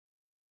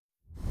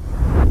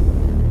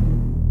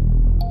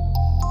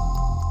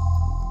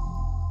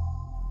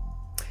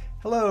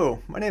Hello,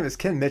 my name is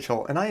Ken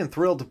Mitchell, and I am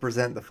thrilled to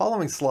present the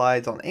following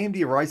slides on AMD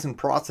Ryzen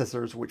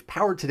processors which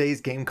power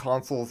today's game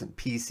consoles and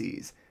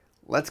PCs.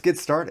 Let's get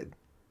started.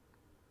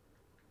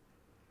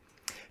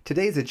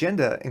 Today's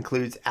agenda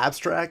includes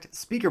abstract,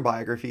 speaker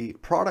biography,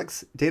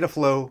 products, data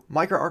flow,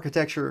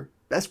 microarchitecture,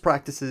 best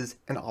practices,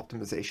 and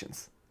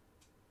optimizations.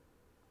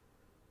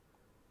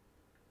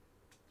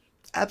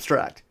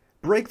 Abstract.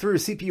 Breakthrough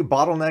CPU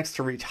bottlenecks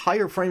to reach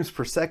higher frames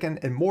per second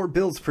and more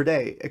builds per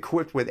day,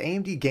 equipped with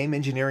AMD Game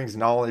Engineering's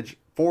knowledge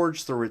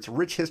forged through its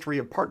rich history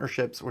of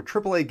partnerships with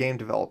AAA game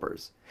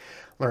developers.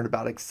 Learn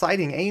about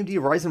exciting AMD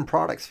Ryzen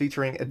products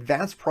featuring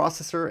advanced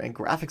processor and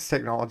graphics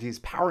technologies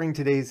powering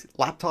today's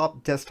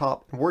laptop,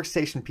 desktop, and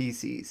workstation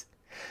PCs.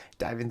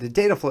 Dive into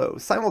data flow,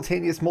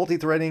 simultaneous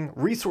multi-threading,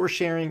 resource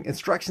sharing,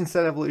 instruction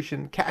set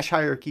evolution, cache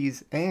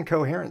hierarchies, and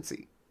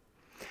coherency.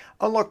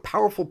 Unlock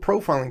powerful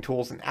profiling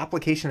tools and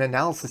application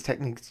analysis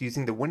techniques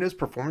using the Windows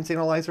Performance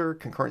Analyzer,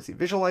 Concurrency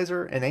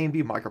Visualizer, and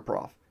AMD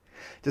uProf.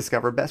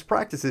 Discover best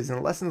practices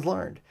and lessons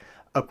learned.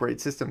 Upgrade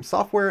system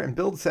software and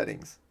build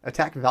settings.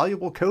 Attack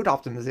valuable code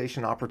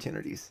optimization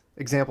opportunities.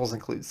 Examples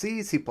include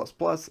C, C++,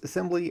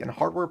 assembly, and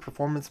hardware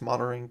performance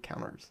monitoring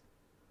counters.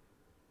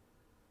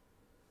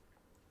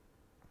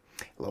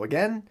 Hello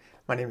again,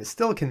 my name is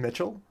still Ken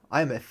Mitchell.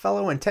 I am a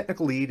fellow and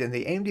technical lead in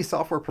the AMD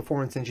Software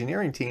Performance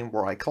Engineering team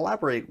where I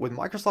collaborate with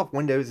Microsoft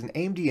Windows and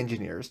AMD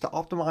engineers to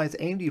optimize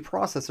AMD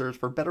processors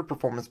for better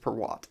performance per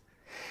watt.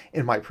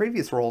 In my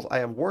previous roles, I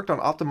have worked on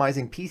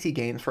optimizing PC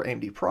games for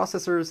AMD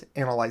processors,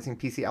 analyzing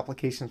PC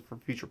applications for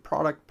future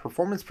product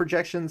performance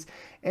projections,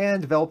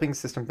 and developing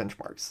system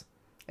benchmarks.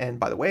 And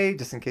by the way,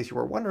 just in case you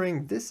were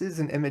wondering, this is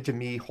an image of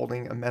me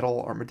holding a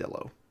metal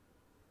armadillo.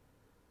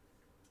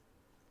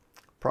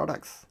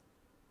 Products.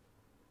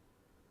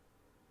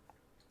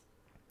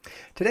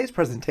 Today's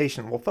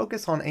presentation will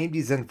focus on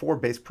AMD Zen 4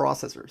 based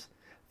processors.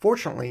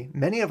 Fortunately,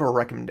 many of our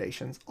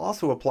recommendations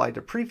also apply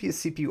to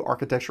previous CPU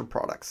architecture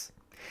products.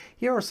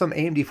 Here are some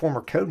AMD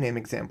former codename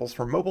examples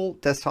for mobile,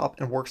 desktop,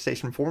 and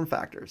workstation form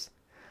factors.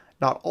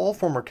 Not all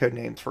former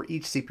codenames for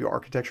each CPU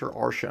architecture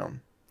are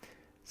shown.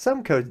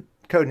 Some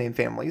codename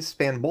families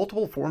span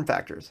multiple form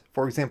factors.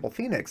 For example,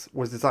 Phoenix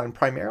was designed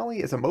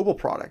primarily as a mobile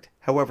product.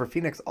 However,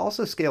 Phoenix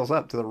also scales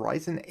up to the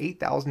Ryzen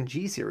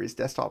 8000G series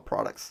desktop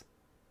products.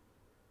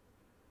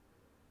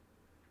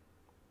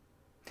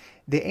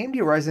 The AMD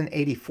Ryzen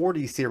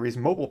 8040 series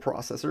mobile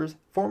processors,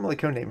 formerly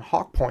codenamed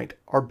Hawkpoint,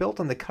 are built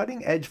on the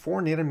cutting-edge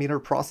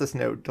 4nm process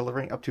node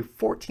delivering up to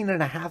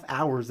 14.5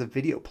 hours of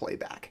video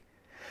playback.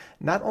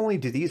 Not only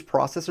do these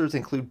processors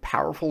include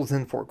powerful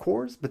Zen 4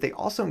 cores, but they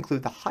also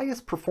include the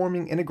highest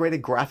performing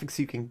integrated graphics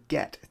you can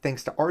get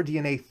thanks to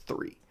RDNA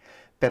 3.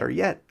 Better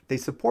yet, they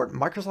support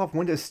Microsoft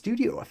Windows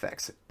Studio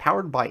effects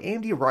powered by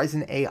AMD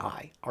Ryzen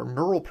AI, our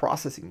neural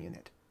processing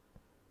unit.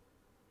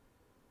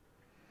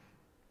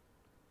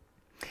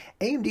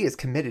 AMD is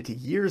committed to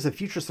years of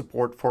future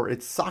support for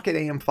its Socket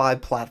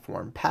AM5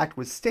 platform, packed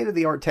with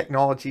state-of-the-art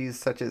technologies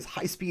such as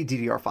high-speed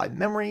DDR5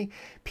 memory,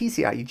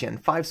 PCIe Gen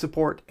 5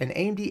 support, and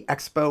AMD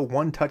Expo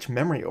one-touch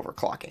memory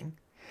overclocking.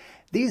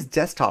 These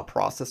desktop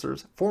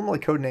processors, formerly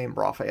codenamed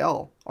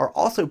Raphael, are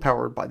also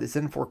powered by the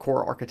Zen 4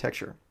 core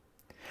architecture.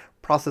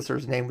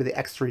 Processors named with the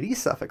X3D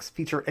suffix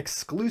feature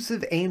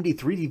exclusive AMD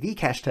 3D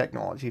V-Cache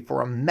technology for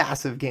a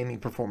massive gaming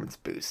performance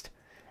boost.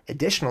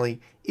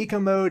 Additionally, Eco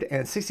Mode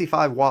and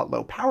 65-watt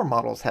low power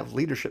models have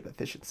leadership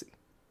efficiency.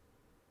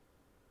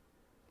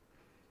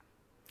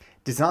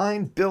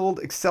 Design,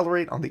 build,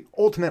 accelerate on the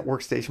ultimate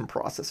workstation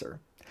processor.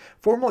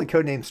 Formerly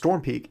codenamed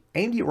Stormpeak,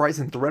 AMD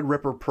Ryzen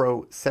Threadripper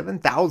Pro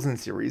 7000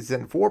 series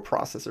Zen 4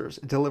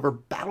 processors deliver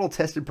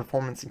battle-tested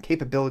performance and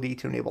capability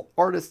to enable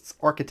artists,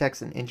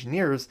 architects, and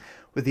engineers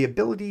with the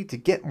ability to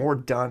get more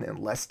done in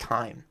less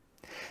time.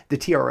 The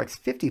TRX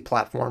 50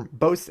 platform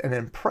boasts an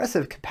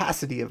impressive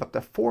capacity of up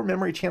to 4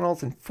 memory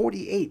channels and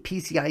 48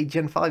 PCIe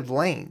Gen 5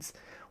 lanes,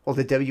 while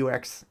the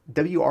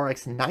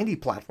WRX 90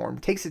 platform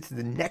takes it to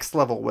the next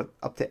level with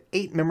up to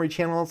 8 memory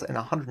channels and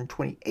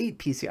 128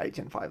 PCIe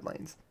Gen 5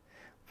 lanes.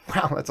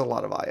 Wow, that's a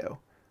lot of I/O.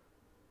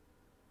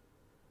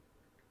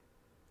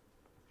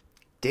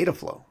 Data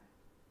flow.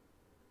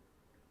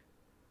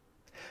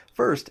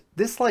 First,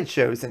 this slide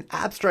shows an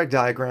abstract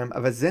diagram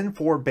of a Zen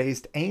 4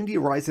 based AMD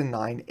Ryzen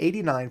 9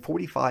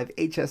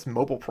 8945HS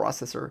mobile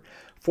processor,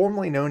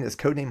 formerly known as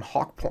codename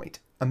Hawkpoint,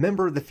 a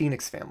member of the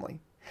Phoenix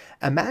family.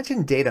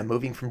 Imagine data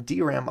moving from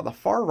DRAM on the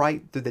far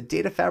right through the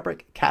data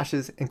fabric,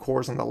 caches, and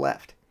cores on the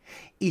left.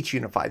 Each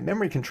unified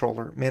memory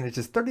controller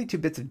manages 32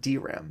 bits of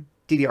DRAM,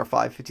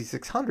 DDR5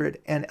 5600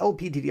 and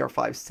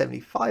LPDDR5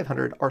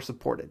 7500 are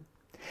supported.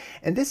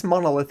 In this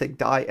monolithic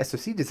die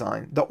SoC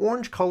design, the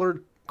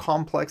orange-colored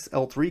complex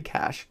L3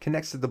 cache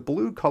connects to the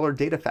blue color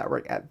data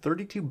fabric at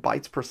 32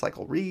 bytes per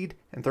cycle read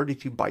and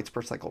 32 bytes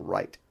per cycle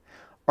write.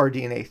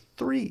 RDNA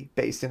 3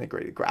 based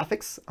integrated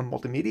graphics, a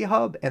multimedia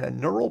hub, and a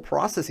neural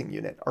processing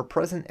unit are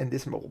present in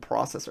this mobile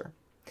processor.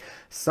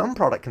 Some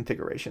product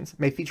configurations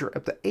may feature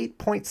up to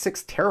 8.6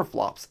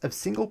 teraflops of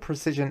single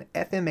precision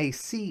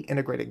FMAC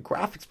integrated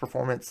graphics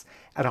performance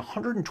at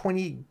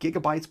 120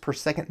 gigabytes per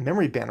second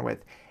memory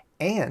bandwidth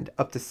and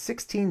up to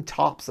 16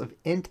 TOPS of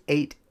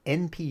Int8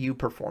 NPU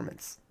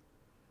performance.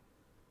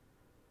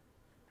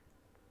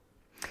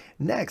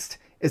 Next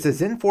is a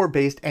Zen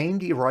 4-based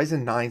AMD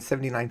Ryzen 9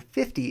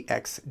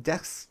 7950X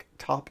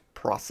desktop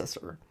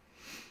processor,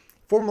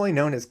 formerly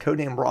known as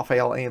codename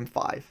Raphael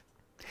AM5.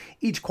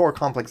 Each core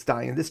complex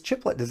die in this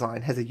chiplet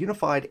design has a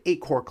unified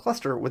 8-core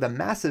cluster with a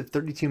massive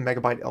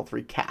 32MB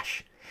L3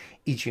 cache.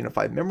 Each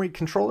unified memory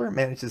controller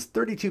manages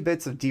 32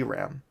 bits of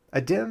DRAM.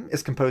 A DIMM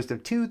is composed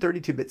of two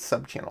 32-bit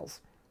subchannels.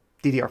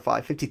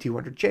 DDR5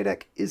 5200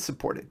 JEDEC is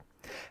supported.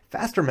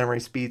 Faster memory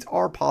speeds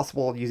are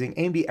possible using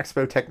AMD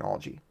Expo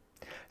technology.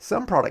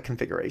 Some product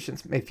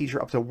configurations may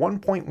feature up to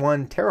 1.1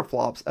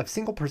 teraflops of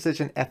single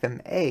precision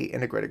FMA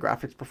integrated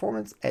graphics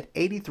performance at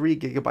 83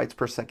 GB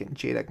per second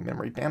JEDEC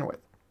memory bandwidth.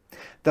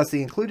 Thus,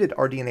 the included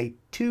RDNA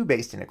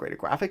 2-based integrated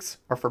graphics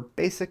are for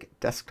basic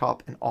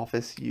desktop and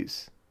office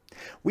use.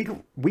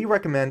 We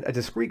recommend a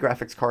discrete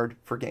graphics card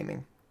for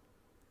gaming.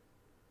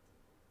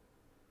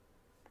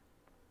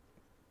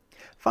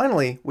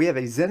 Finally, we have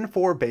a Zen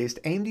 4-based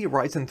AMD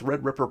Ryzen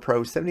Threadripper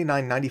Pro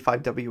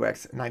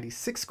 7995WX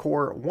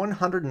 96-core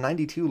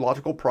 192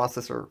 logical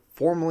processor,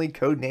 formerly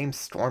codenamed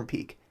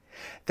Stormpeak.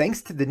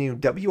 Thanks to the new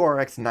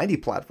WRX 90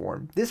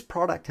 platform, this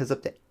product has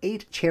up to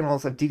 8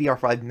 channels of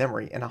DDR5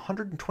 memory and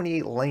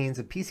 128 lanes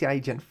of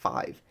PCIe Gen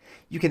 5.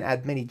 You can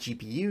add many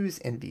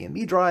GPUs,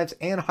 NVMe drives,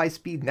 and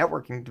high-speed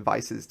networking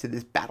devices to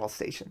this battle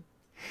station.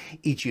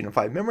 Each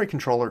unified memory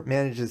controller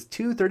manages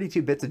two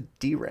 32 bits of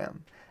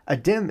DRAM. A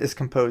DIMM is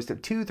composed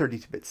of two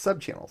 32-bit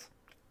subchannels.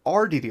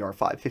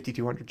 RDDR5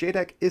 5200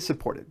 JEDEC is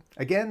supported.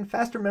 Again,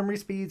 faster memory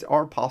speeds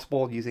are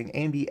possible using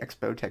AMD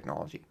Expo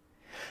technology.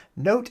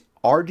 Note,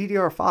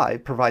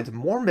 RDDR5 provides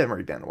more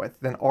memory bandwidth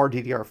than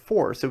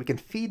RDDR4, so we can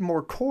feed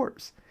more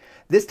cores.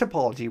 This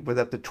topology with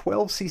up to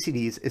 12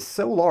 CCDs is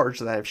so large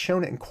that I have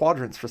shown it in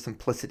quadrants for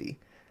simplicity.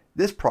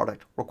 This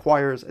product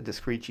requires a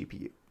discrete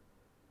GPU.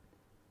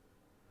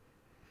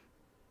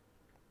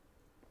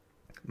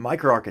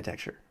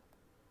 Microarchitecture.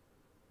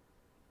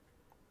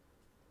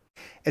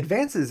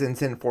 Advances in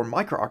Zen 4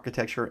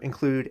 microarchitecture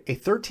include a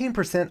 13%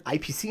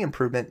 IPC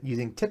improvement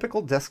using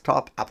typical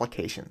desktop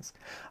applications,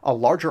 a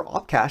larger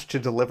op cache to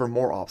deliver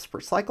more ops per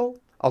cycle,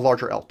 a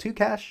larger L2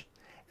 cache,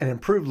 an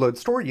improved load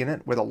store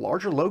unit with a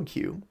larger load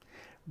queue,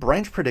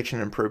 branch prediction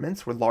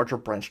improvements with larger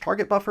branch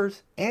target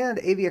buffers, and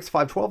AVX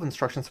 512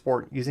 instruction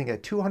support using a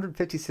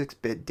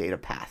 256-bit data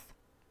path.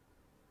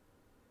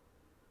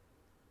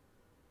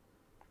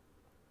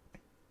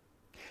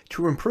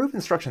 To improve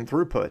instruction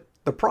throughput,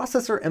 the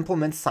processor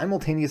implements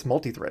simultaneous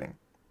multithreading.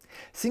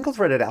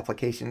 Single-threaded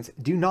applications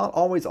do not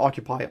always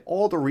occupy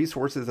all the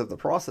resources of the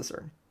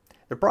processor.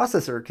 The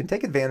processor can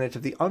take advantage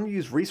of the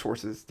unused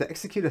resources to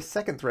execute a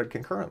second thread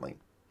concurrently.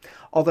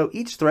 Although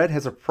each thread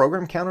has a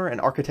program counter and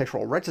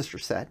architectural register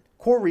set,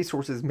 core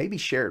resources may be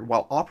shared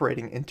while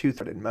operating in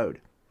two-threaded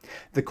mode.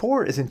 The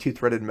core is in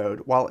two-threaded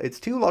mode while its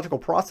two logical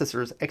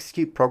processors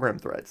execute program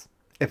threads.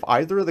 If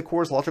either of the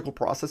core's logical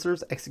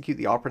processors execute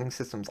the operating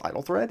system's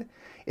idle thread,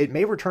 it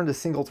may return to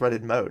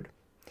single-threaded mode.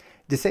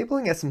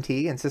 Disabling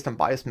SMT and system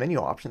BIOS menu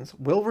options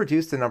will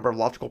reduce the number of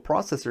logical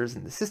processors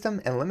in the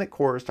system and limit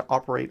cores to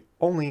operate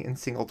only in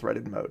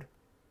single-threaded mode.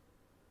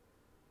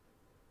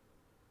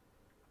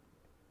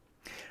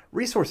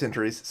 Resource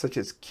entries such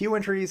as queue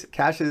entries,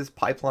 caches,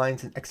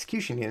 pipelines, and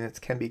execution units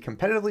can be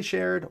competitively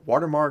shared,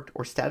 watermarked,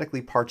 or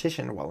statically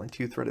partitioned while in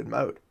two-threaded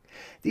mode.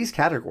 These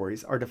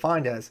categories are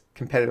defined as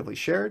competitively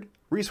shared.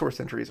 Resource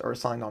entries are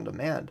assigned on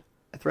demand.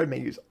 A thread may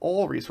use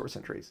all resource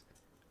entries.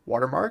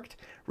 Watermarked,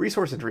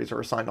 resource entries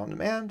are assigned on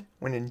demand.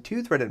 When in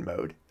two-threaded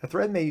mode, a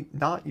thread may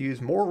not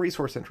use more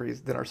resource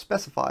entries than are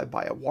specified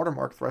by a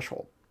watermark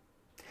threshold.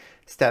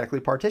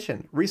 Statically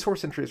partitioned,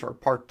 resource entries are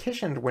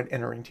partitioned when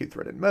entering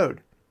two-threaded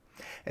mode.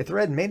 A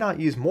thread may not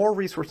use more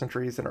resource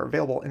entries than are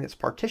available in its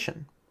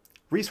partition.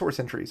 Resource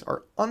entries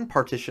are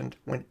unpartitioned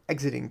when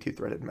exiting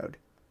two-threaded mode.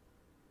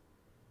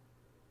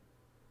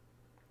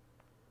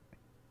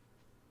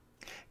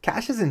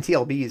 Caches and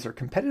TLBs are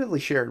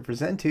competitively shared for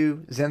Zen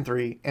 2, Zen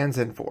 3, and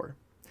Zen 4.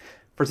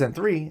 For Zen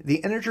 3, the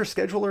integer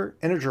scheduler,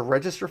 integer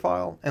register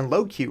file, and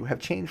load queue have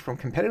changed from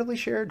competitively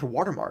shared to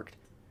watermarked.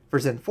 For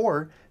Zen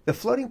 4, the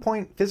floating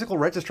point physical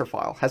register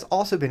file has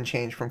also been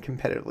changed from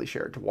competitively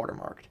shared to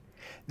watermarked.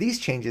 These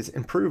changes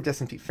improved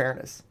SMT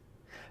fairness.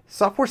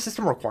 Software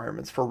system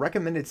requirements for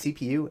recommended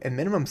CPU and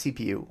minimum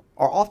CPU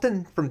are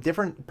often from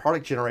different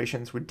product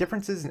generations with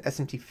differences in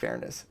SMT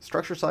fairness,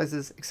 structure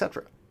sizes,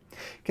 etc.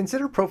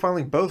 Consider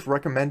profiling both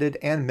recommended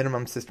and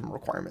minimum system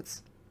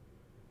requirements.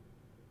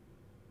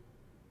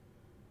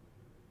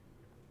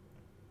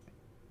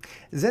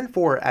 Zen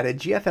 4 added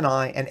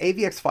GFNI and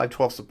AVX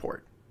 512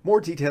 support. More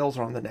details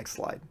are on the next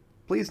slide.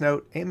 Please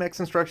note, AMX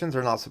instructions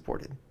are not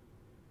supported.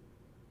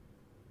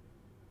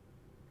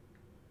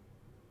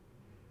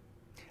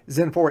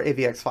 Zen 4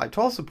 AVX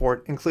 512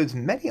 support includes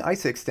many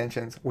ISA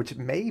extensions which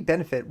may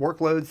benefit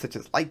workloads such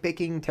as light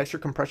baking, texture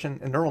compression,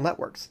 and neural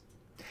networks.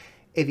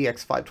 AVX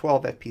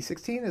 512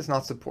 FP16 is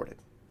not supported.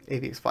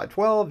 AVX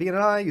 512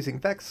 VNI using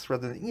VEX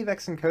rather than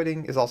EVEX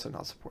encoding is also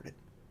not supported.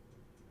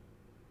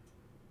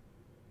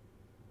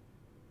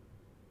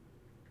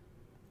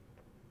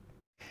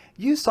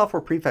 Use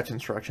software prefetch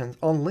instructions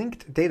on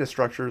linked data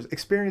structures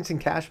experiencing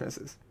cache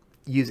misses.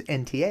 Use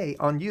NTA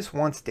on use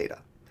once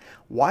data.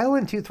 While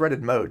in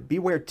two-threaded mode,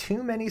 beware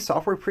too many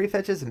software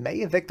prefetches may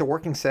evict the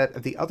working set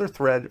of the other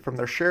thread from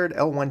their shared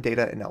L1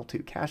 data and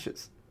L2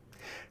 caches.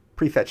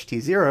 Prefetch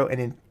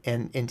T0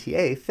 and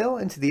NTA fill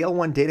into the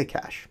L1 data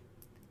cache.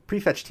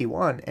 Prefetch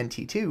T1 and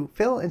T2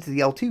 fill into the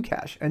L2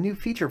 cache, a new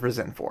feature for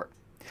Zen 4.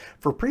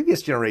 For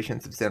previous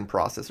generations of Zen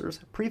processors,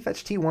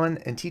 prefetch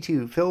T1 and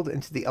T2 filled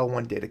into the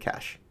L1 data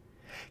cache.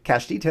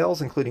 Cache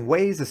details, including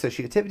ways,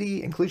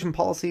 associativity, inclusion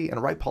policy,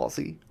 and write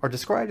policy, are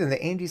described in the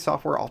AMD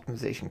software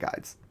optimization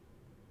guides.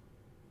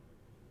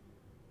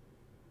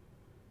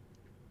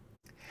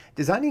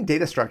 Designing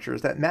data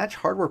structures that match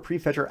hardware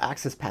prefetcher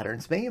access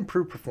patterns may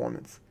improve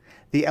performance.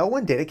 The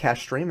L1 data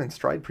cache stream and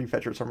stride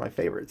prefetchers are my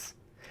favorites.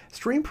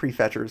 Stream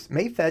prefetchers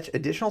may fetch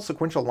additional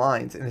sequential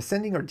lines in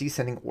ascending or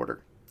descending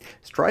order.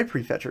 Stride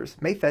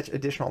prefetchers may fetch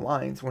additional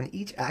lines when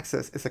each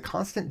access is a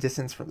constant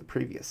distance from the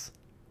previous.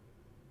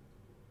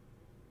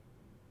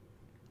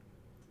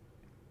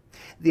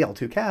 The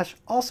L2 cache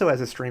also has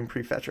a stream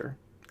prefetcher.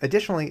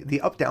 Additionally, the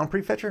up-down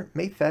prefetcher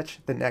may fetch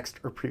the next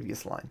or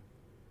previous line.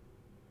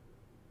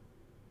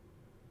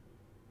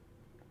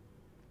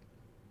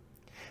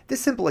 This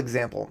simple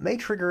example may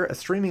trigger a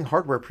streaming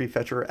hardware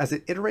prefetcher as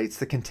it iterates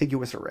the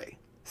contiguous array.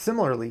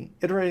 Similarly,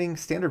 iterating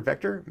standard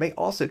vector may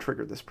also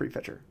trigger this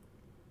prefetcher.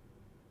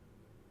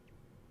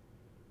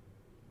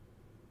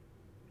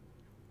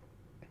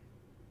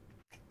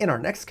 In our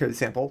next code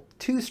sample,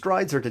 2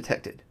 strides are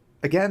detected.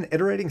 Again,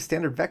 iterating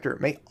standard vector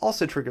may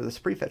also trigger this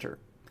prefetcher.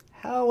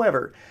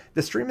 However,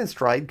 the stream and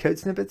stride code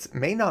snippets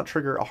may not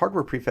trigger a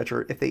hardware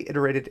prefetcher if they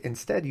iterated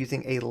instead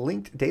using a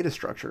linked data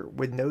structure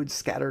with nodes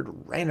scattered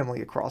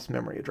randomly across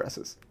memory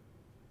addresses.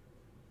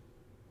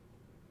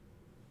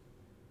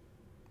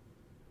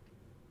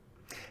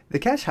 The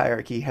cache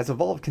hierarchy has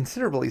evolved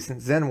considerably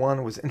since Zen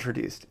 1 was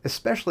introduced,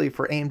 especially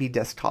for AMD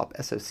desktop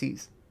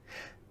SoCs.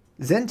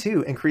 Zen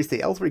 2 increased the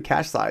L3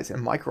 cache size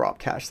and micro-op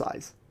cache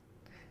size.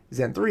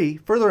 Zen 3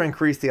 further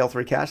increased the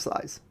L3 cache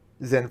size.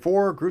 Zen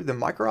 4 grew the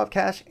micro-op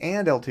cache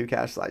and L2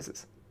 cache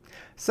sizes.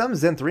 Some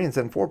Zen 3 and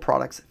Zen 4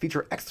 products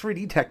feature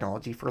X3D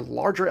technology for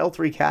larger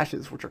L3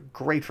 caches, which are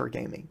great for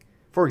gaming.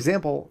 For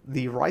example,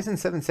 the Ryzen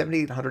 7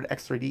 7800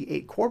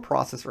 X3D 8-core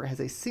processor has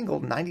a single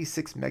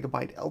 96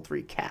 megabyte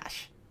L3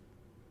 cache.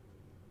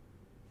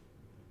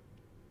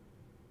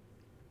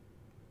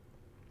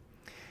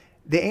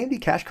 The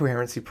AMD cache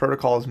coherency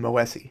protocol is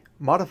MOESI,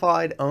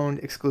 modified, owned,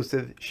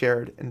 exclusive,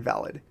 shared, and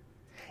valid.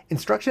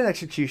 Instruction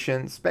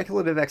execution,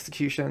 speculative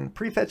execution,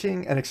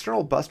 prefetching, and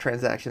external bus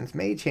transactions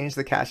may change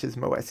the cache's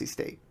MOESI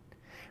state.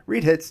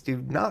 Read hits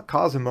do not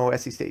cause a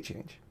MOESI state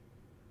change.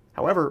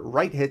 However,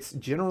 write hits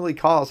generally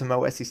cause a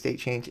MOESI state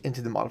change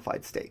into the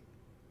modified state.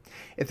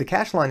 If the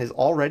cache line is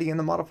already in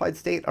the modified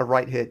state, a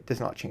write hit does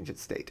not change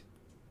its state.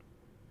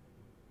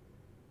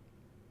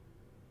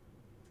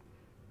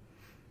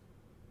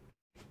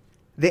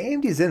 The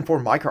AMD Zen 4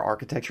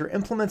 microarchitecture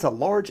implements a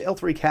large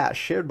L3 cache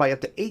shared by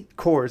up to 8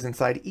 cores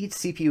inside each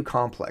CPU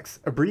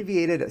complex,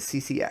 abbreviated as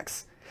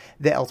CCX.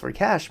 The L3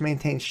 cache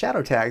maintains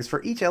shadow tags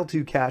for each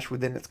L2 cache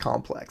within its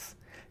complex.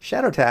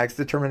 Shadow tags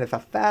determine if a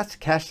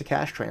fast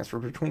cache-to-cache transfer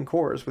between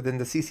cores within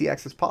the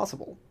CCX is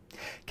possible.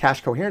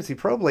 Cache coherency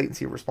probe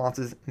latency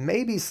responses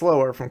may be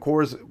slower from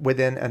cores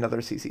within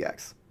another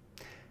CCX.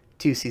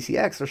 2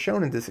 CCX are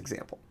shown in this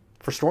example.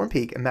 For Storm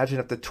Peak, imagine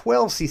up to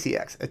 12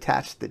 CCX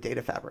attached to the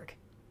data fabric.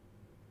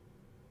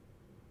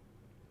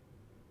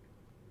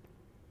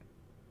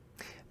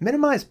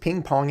 Minimize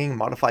ping-ponging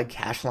modified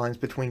cache lines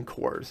between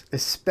cores,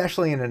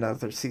 especially in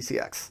another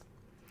CCX.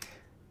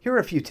 Here are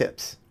a few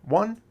tips.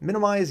 1.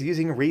 Minimize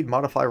using read,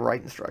 modify,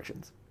 write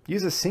instructions.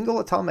 Use a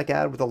single atomic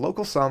add with a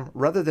local sum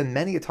rather than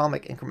many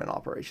atomic increment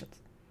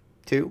operations.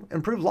 2.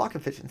 Improve lock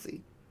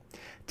efficiency.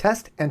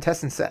 Test and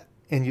set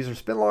in user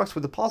spin locks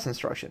with the pause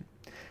instruction.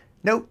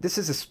 Note, this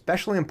is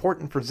especially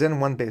important for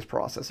Zen 1 based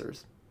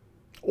processors.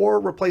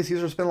 Or replace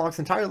user spin locks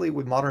entirely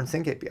with modern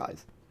sync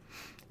APIs.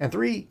 And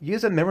 3,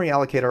 use a memory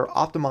allocator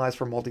optimized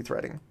for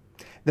multithreading.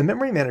 The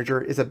memory manager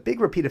is a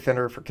big repeat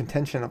offender for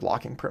contention of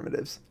locking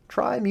primitives.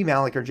 Try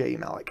memalloc or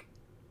jemalloc.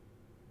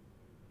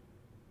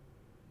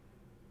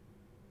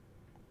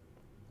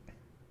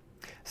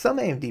 Some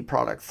AMD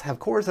products have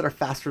cores that are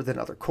faster than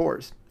other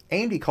cores.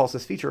 AMD calls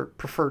this feature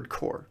preferred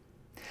core.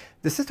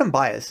 The system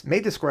bias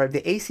may describe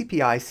the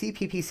ACPI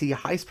CPPC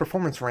highest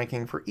performance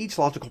ranking for each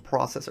logical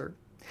processor.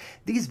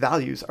 These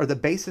values are the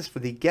basis for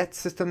the get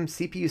system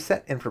CPU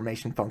set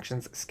information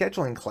functions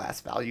scheduling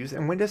class values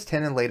in Windows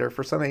 10 and later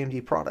for some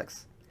AMD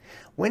products.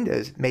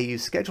 Windows may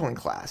use scheduling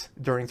class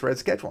during thread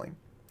scheduling.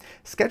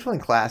 Scheduling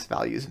class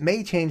values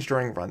may change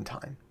during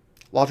runtime.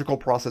 Logical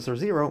processor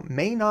 0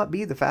 may not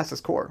be the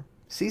fastest core.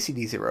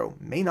 CCD 0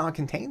 may not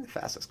contain the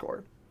fastest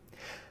core.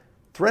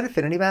 Thread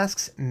affinity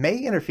masks may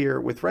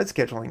interfere with thread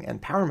scheduling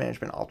and power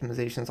management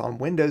optimizations on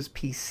Windows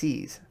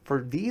PCs.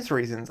 For these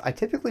reasons, I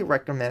typically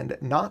recommend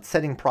not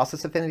setting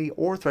process affinity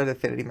or thread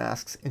affinity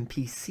masks in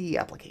PC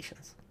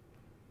applications.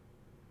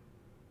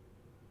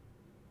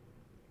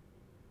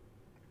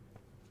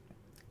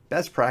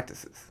 best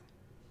practices.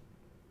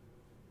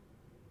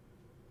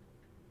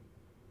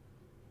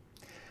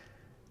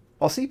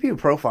 While CPU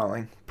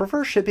profiling,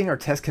 prefer shipping or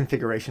test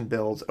configuration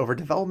builds over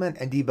development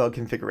and debug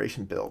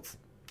configuration builds.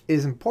 It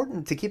is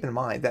important to keep in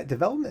mind that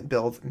development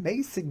builds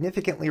may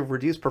significantly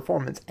reduce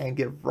performance and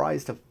give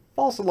rise to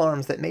false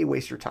alarms that may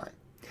waste your time.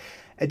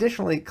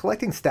 Additionally,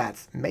 collecting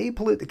stats may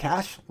pollute the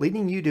cache,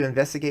 leading you to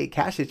investigate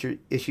cache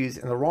issues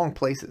in the wrong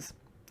places.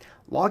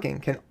 Logging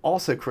can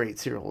also create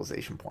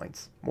serialization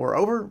points.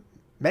 Moreover,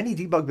 many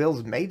debug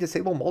builds may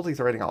disable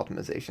multi-threading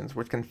optimizations,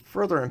 which can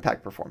further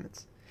impact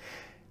performance.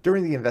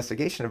 During the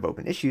investigation of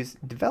open issues,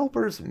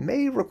 developers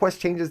may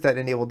request changes that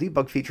enable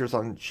debug features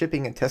on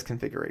shipping and test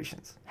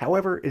configurations.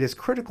 However, it is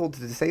critical to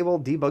disable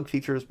debug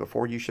features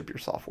before you ship your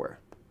software.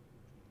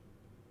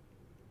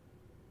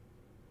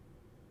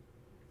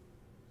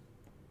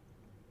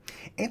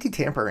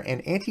 Anti-tamper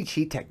and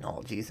anti-cheat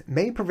technologies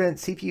may prevent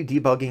CPU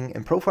debugging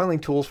and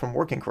profiling tools from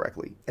working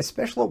correctly,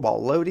 especially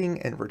while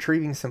loading and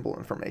retrieving simple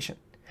information.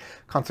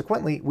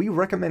 Consequently, we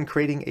recommend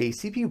creating a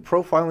CPU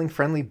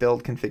profiling-friendly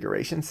build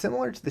configuration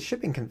similar to the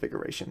shipping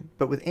configuration,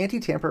 but with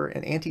anti-tamper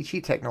and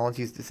anti-cheat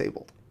technologies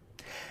disabled.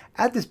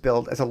 Add this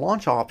build as a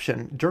launch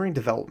option during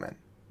development.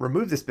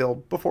 Remove this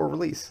build before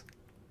release.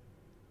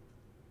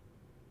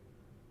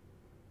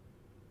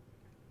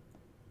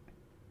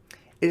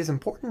 It is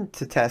important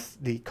to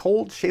test the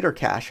cold shader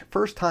cache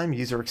first-time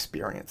user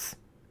experience.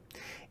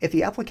 If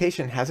the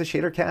application has a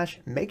shader cache,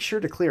 make sure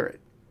to clear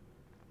it.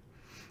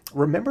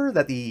 Remember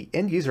that the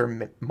end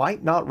user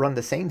might not run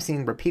the same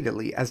scene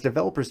repeatedly as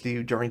developers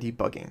do during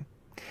debugging.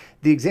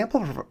 The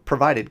example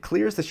provided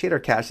clears the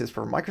shader caches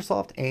for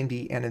Microsoft,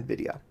 AMD, and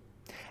NVIDIA.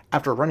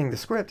 After running the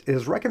script, it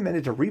is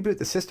recommended to reboot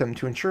the system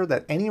to ensure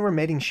that any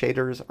remaining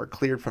shaders are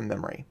cleared from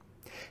memory.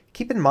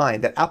 Keep in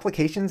mind that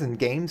applications and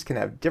games can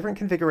have different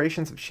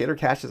configurations of shader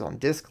caches on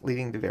disk,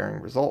 leading to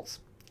varying results.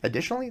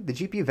 Additionally, the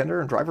GPU vendor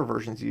and driver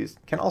versions used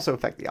can also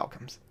affect the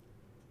outcomes.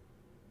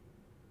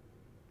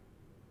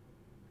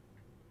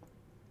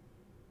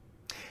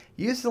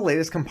 Use the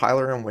latest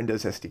compiler in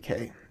Windows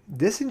SDK.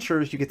 This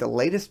ensures you get the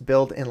latest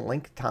build and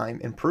link time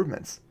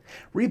improvements.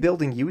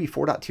 Rebuilding UE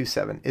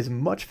 4.27 is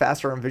much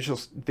faster on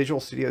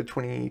Visual Studio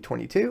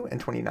 2022 and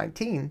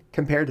 2019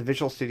 compared to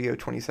Visual Studio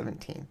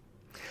 2017.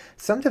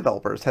 Some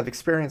developers have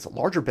experienced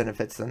larger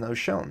benefits than those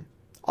shown.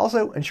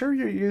 Also, ensure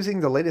you're using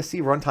the latest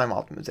C runtime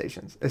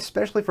optimizations,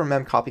 especially for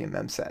memcopy and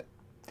memset.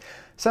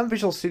 Some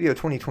Visual Studio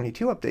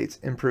 2022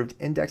 updates improved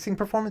indexing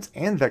performance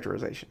and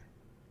vectorization.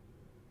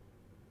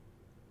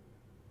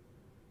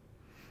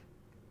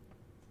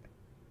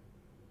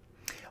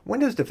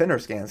 Windows Defender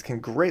scans can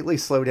greatly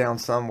slow down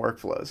some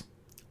workflows.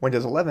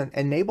 Windows 11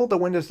 enabled the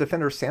Windows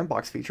Defender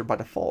sandbox feature by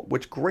default,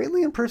 which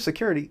greatly improved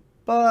security,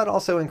 but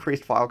also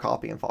increased file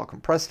copy and file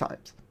compress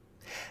times.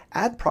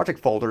 Add project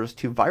folders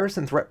to virus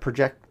and threat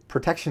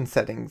protection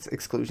settings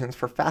exclusions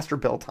for faster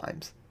build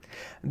times.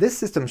 This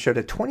system showed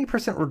a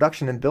 20%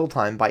 reduction in build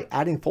time by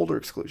adding folder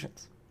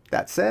exclusions.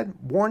 That said,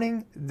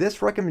 warning,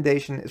 this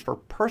recommendation is for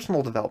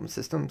personal development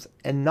systems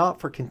and not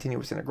for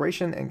continuous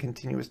integration and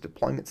continuous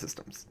deployment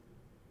systems.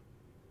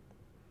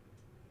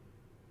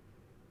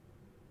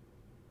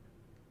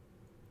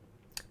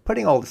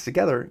 Putting all this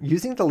together,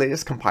 using the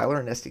latest compiler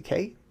and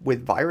SDK,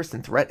 with virus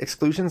and threat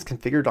exclusions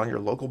configured on your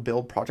local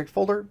build project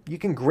folder, you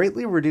can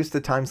greatly reduce the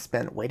time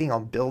spent waiting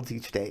on builds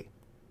each day.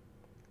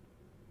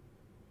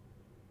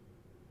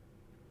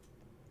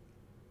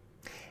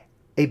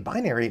 A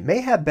binary may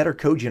have better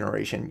code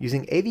generation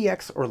using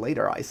AVX or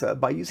later ISA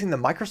by using the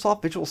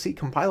Microsoft Visual C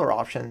compiler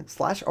option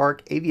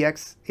 /arc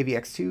AVX,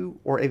 AVX2,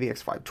 or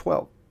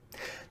AVX512.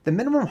 The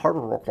minimum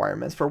hardware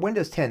requirements for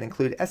Windows 10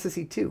 include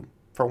SSE2.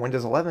 For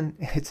Windows 11,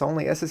 it's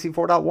only SSE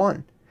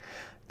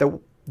 4.1.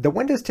 The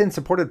Windows 10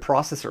 supported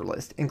processor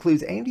list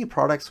includes AMD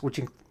products which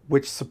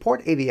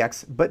support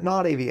AVX but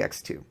not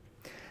AVX2.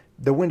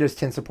 The Windows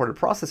 10 supported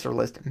processor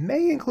list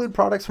may include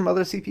products from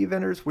other CPU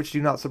vendors which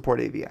do not support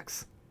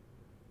AVX.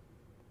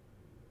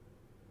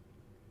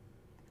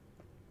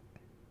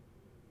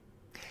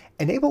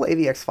 Enable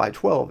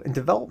AVX512 in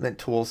development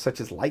tools such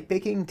as light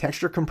baking,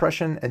 texture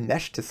compression, and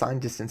mesh to sign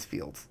distance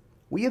fields.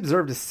 We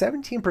observed a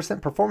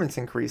 17% performance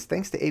increase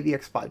thanks to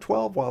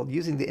AVX512 while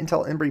using the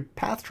Intel Embry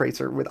Path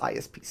Tracer with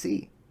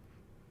ISPC.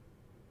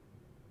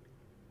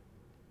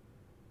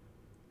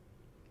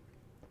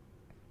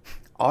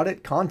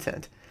 Audit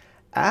content.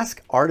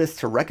 Ask artists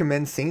to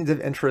recommend scenes of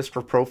interest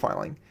for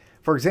profiling.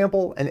 For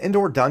example, an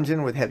indoor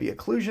dungeon with heavy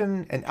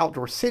occlusion, an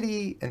outdoor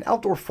city, an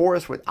outdoor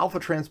forest with alpha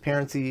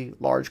transparency,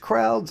 large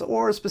crowds,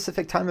 or a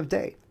specific time of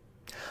day.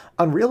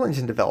 Unreal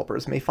Engine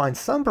developers may find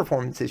some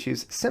performance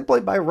issues simply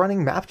by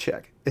running map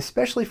check,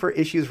 especially for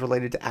issues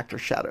related to actor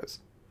shadows.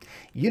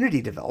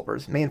 Unity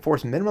developers may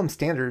enforce minimum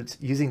standards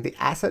using the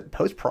asset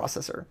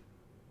post-processor.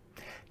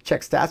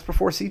 Check stats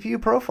before CPU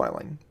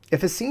profiling.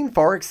 If a scene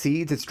far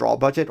exceeds its draw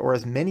budget or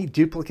has many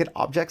duplicate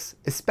objects,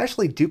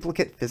 especially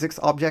duplicate physics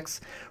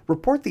objects,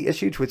 report the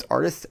issue to its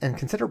artists and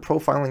consider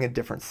profiling a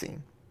different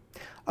scene.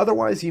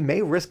 Otherwise, you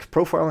may risk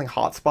profiling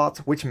hotspots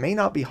which may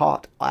not be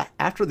hot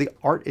after the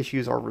art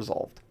issues are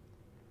resolved.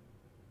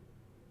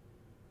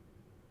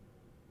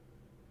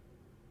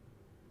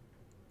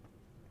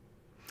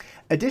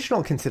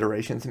 Additional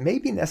considerations may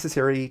be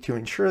necessary to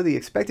ensure the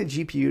expected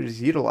GPU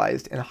is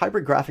utilized in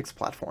hybrid graphics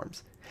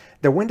platforms.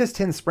 The Windows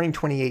 10 Spring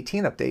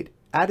 2018 update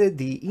added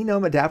the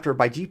enum adapter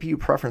by GPU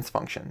preference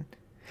function.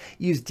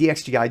 Use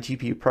DXGI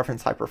GPU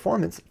preference high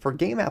performance for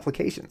game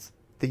applications.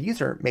 The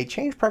user may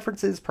change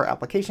preferences per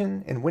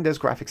application in Windows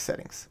graphics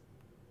settings.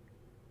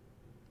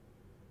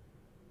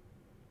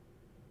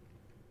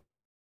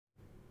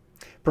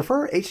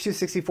 Prefer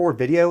H.264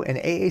 video and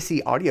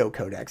AAC audio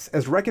codecs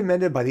as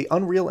recommended by the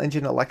Unreal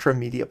Engine Electra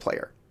media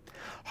player.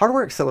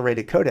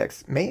 Hardware-accelerated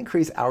codecs may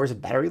increase hours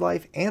of battery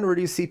life and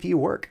reduce CPU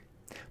work.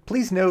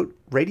 Please note,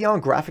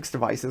 Radeon graphics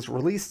devices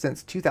released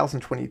since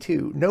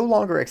 2022 no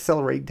longer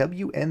accelerate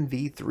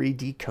WMV3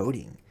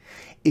 decoding.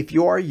 If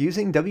you are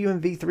using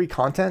WMV3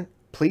 content,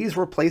 please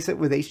replace it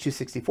with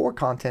H.264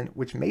 content,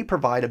 which may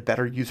provide a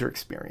better user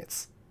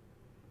experience.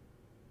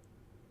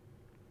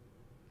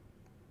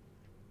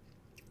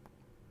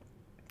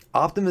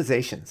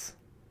 Optimizations.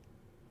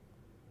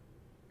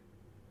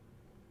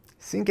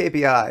 Sync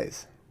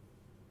APIs.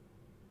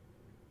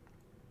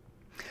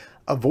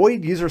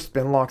 Avoid user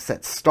spin locks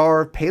that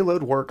starve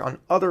payload work on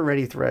other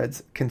ready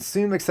threads,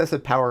 consume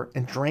excessive power,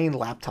 and drain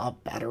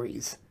laptop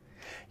batteries.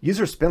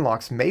 User spin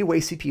locks may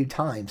waste CPU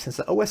time since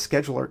the OS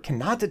scheduler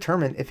cannot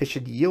determine if it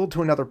should yield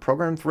to another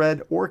program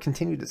thread or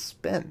continue to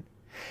spin.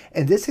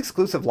 In this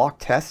exclusive lock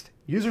test,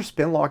 user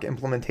spin lock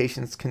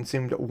implementations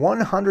consumed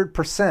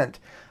 100%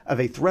 of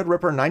a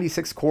Threadripper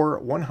 96-core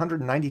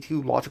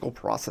 192 logical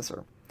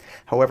processor.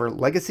 However,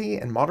 legacy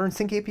and modern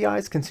sync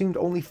APIs consumed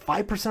only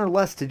 5% or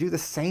less to do the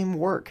same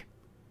work.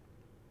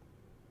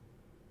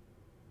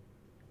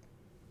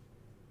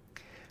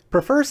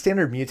 Prefer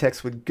standard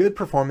mutex with good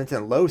performance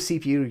and low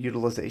CPU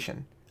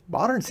utilization.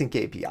 Modern sync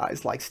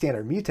APIs like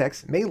standard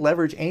mutex may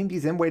leverage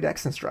AMD's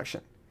mWaitX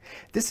instruction.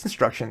 This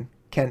instruction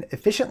can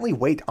efficiently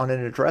wait on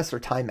an address or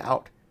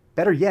timeout.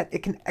 Better yet,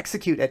 it can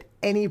execute at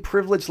any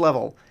privilege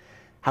level.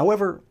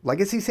 However,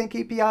 legacy sync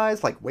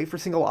APIs like wait for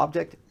single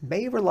object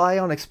may rely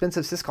on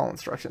expensive syscall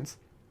instructions.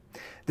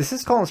 The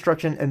syscall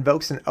instruction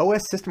invokes an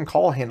OS system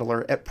call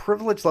handler at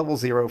privilege level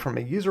 0 from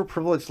a user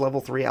privilege level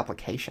 3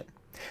 application.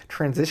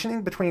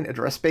 Transitioning between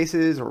address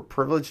spaces or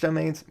privilege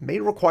domains may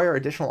require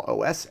additional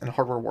OS and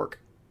hardware work.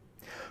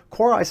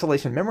 Core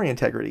isolation memory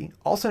integrity,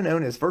 also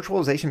known as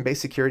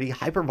virtualization-based security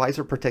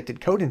hypervisor protected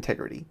code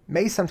integrity,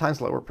 may sometimes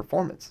lower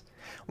performance.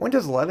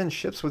 Windows 11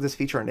 ships with this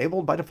feature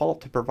enabled by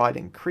default to provide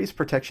increased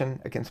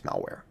protection against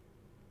malware.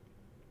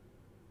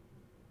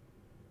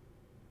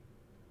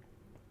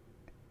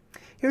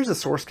 Here's the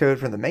source code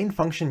for the main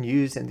function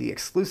used in the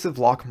exclusive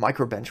lock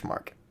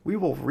microbenchmark. We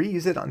will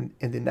reuse it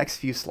in the next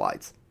few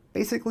slides.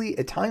 Basically,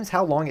 it times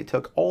how long it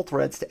took all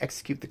threads to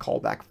execute the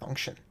callback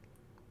function.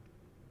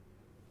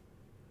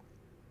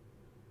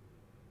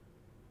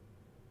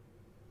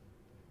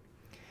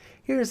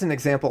 Here's an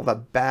example of a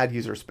bad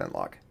user spin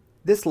lock.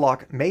 This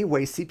lock may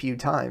waste CPU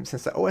time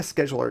since the OS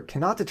scheduler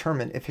cannot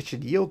determine if it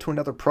should yield to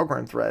another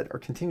program thread or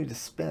continue to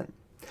spin.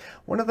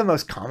 One of the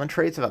most common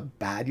traits of a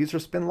bad user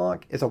spin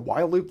lock is a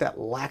while loop that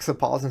lacks a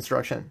pause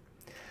instruction.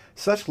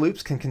 Such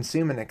loops can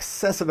consume an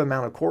excessive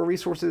amount of core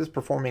resources,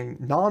 performing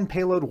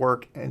non-payload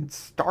work and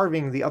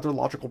starving the other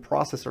logical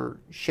processor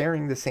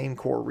sharing the same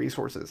core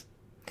resources.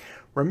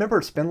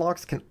 Remember, spin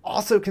locks can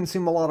also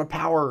consume a lot of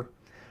power.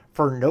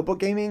 For notebook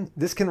gaming,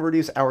 this can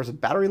reduce hours of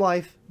battery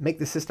life, make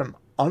the system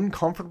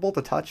uncomfortable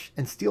to touch,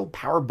 and steal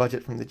power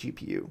budget from the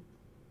GPU.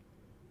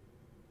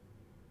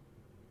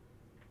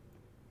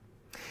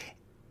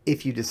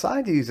 If you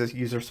decide to use a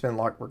user spin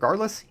lock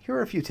regardless, here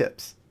are a few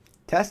tips.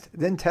 Test,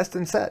 then test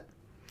and set.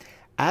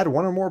 Add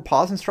one or more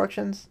pause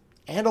instructions,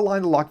 and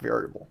align the lock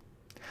variable.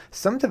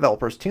 Some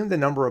developers tune the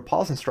number of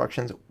pause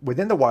instructions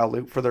within the while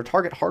loop for their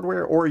target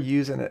hardware or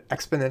use an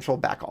exponential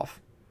backoff.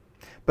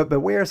 But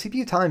beware,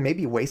 CPU time may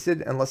be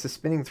wasted unless the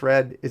spinning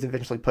thread is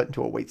eventually put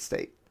into a wait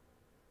state.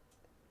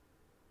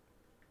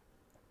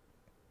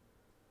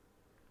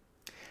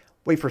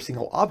 Wait for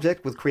single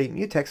object with create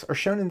mutex are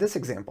shown in this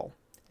example.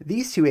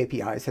 These two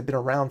APIs have been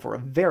around for a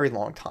very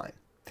long time.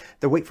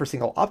 The wait for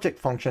single object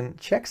function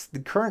checks the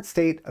current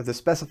state of the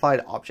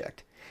specified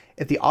object.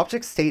 If the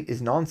object state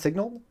is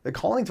non-signaled, the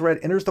calling thread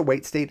enters the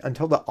wait state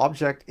until the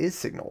object is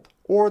signaled,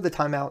 or the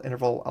timeout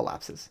interval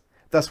elapses.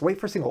 Thus, wait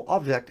for single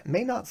object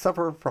may not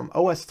suffer from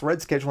OS thread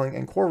scheduling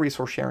and core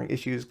resource sharing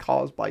issues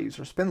caused by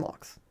user spin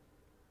locks.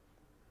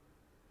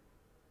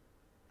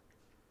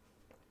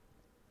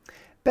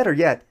 Better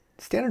yet,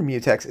 standard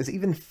mutex is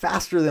even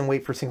faster than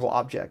wait for single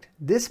object.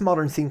 This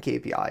modern sync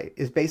API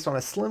is based on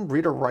a slim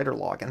reader-writer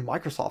lock in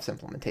Microsoft's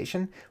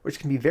implementation, which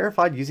can be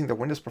verified using the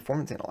Windows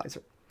Performance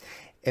Analyzer.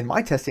 In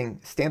my testing,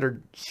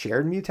 standard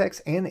shared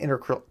mutex and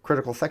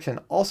intercritical section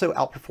also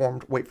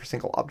outperformed wait for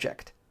single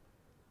object.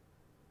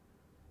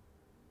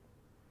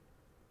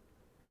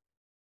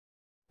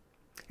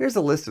 Here's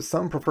a list of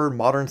some preferred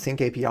modern sync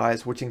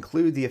APIs which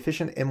include the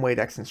efficient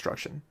mWaitX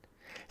instruction.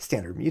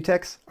 Standard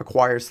mutex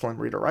acquires slim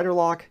reader-writer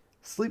lock,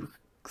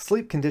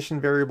 sleep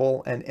condition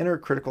variable, and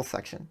intercritical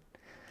section.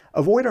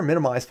 Avoid or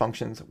minimize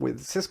functions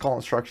with syscall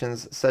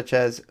instructions such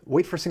as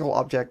wait for single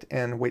object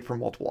and wait for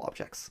multiple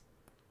objects.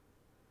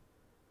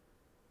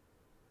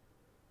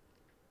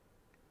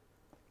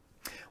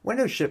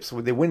 Windows ships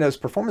with the Windows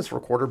Performance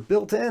Recorder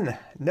built in.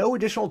 No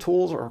additional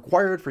tools are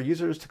required for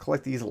users to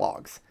collect these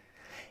logs.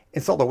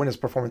 Install the Windows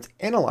Performance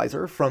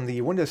Analyzer from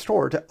the Windows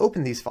Store to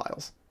open these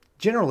files.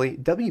 Generally,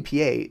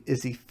 WPA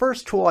is the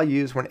first tool I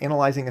use when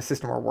analyzing a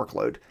system or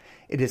workload.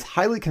 It is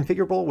highly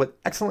configurable with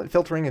excellent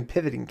filtering and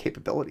pivoting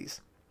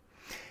capabilities.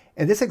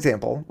 In this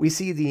example, we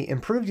see the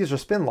improved user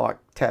spin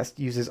lock test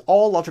uses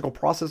all logical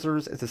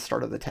processors at the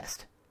start of the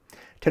test.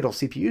 Total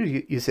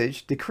CPU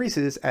usage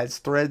decreases as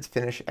threads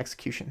finish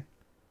execution.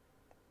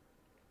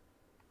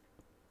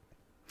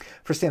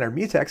 For standard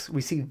mutex,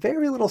 we see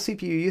very little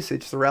CPU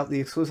usage throughout the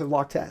exclusive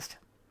lock test.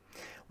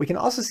 We can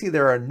also see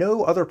there are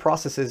no other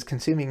processes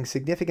consuming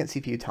significant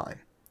CPU time.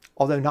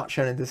 Although not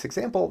shown in this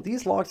example,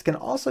 these logs can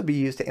also be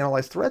used to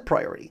analyze thread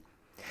priority.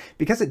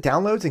 Because it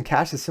downloads and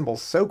caches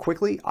symbols so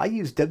quickly, I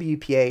use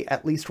WPA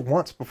at least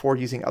once before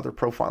using other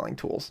profiling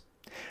tools.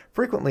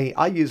 Frequently,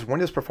 I use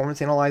Windows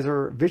Performance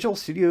Analyzer, Visual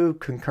Studio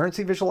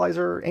Concurrency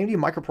Visualizer, AMD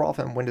uProf,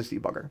 and Windows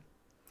Debugger.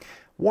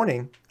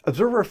 Warning,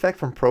 observer effect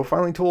from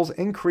profiling tools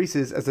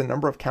increases as the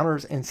number of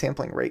counters and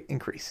sampling rate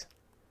increase.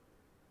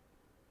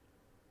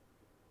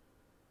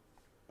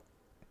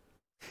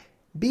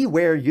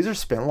 Beware user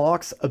spin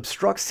locks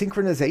obstruct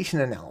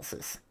synchronization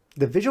analysis.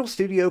 The Visual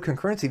Studio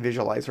Concurrency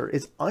Visualizer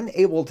is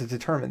unable to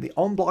determine the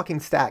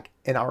unblocking stack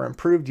in our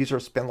improved user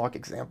spin lock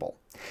example.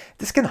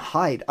 This can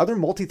hide other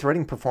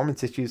multi-threading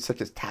performance issues such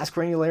as task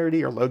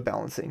granularity or load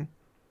balancing.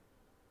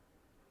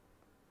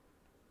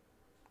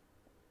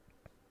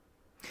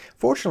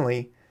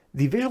 Fortunately,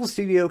 the Visual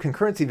Studio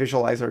Concurrency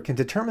Visualizer can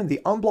determine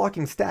the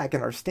unblocking stack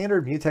in our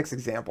standard mutex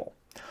example.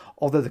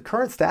 Although the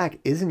current stack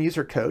is in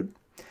user code,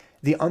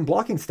 the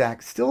unblocking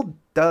stack still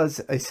does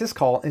a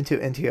syscall into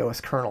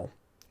NTOS kernel.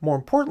 More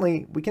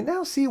importantly, we can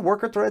now see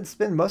worker threads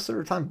spend most of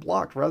their time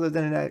blocked rather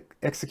than in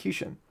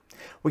execution.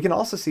 We can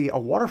also see a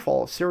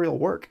waterfall of serial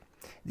work.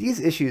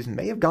 These issues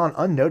may have gone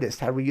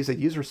unnoticed had we used a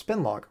user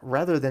spin lock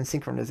rather than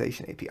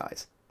synchronization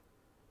APIs.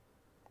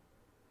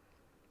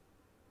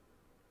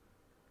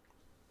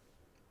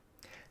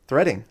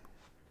 Threading.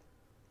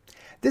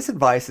 This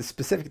advice is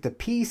specific to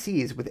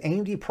PCs with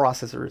AMD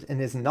processors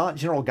and is not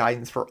general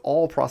guidance for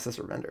all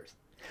processor vendors.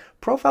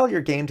 Profile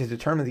your game to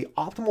determine the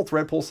optimal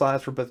thread pool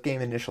size for both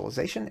game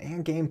initialization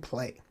and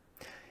gameplay.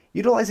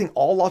 Utilizing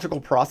all logical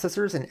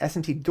processors in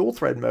SMT dual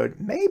thread mode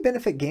may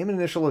benefit game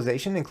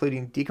initialization,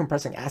 including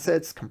decompressing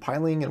assets,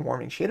 compiling, and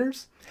warming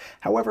shaders.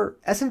 However,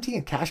 SMT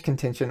and cache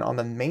contention on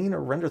the main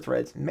or render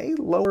threads may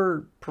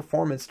lower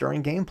performance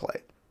during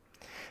gameplay.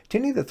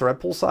 Tuning the thread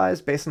pool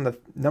size based on the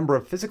number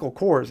of physical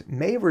cores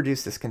may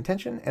reduce this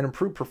contention and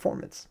improve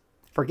performance.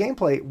 For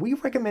gameplay, we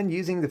recommend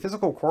using the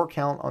physical core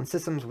count on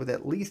systems with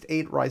at least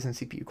 8 Ryzen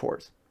CPU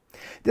cores.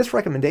 This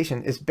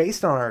recommendation is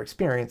based on our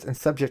experience and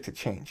subject to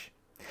change.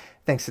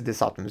 Thanks to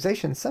this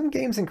optimization, some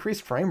games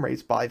increased frame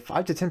rates by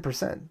 5 to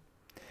 10%.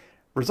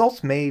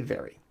 Results may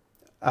vary.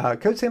 A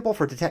code sample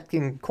for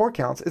detecting core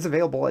counts is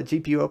available at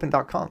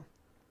gpuopen.com.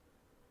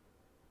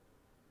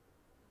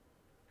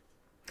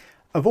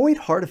 Avoid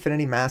hard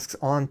affinity masks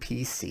on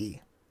PC.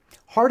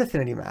 Hard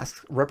affinity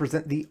masks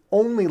represent the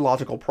only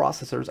logical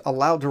processors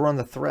allowed to run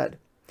the thread.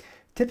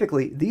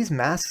 Typically, these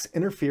masks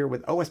interfere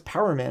with OS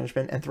power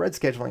management and thread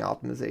scheduling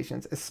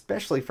optimizations,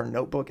 especially for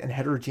notebook and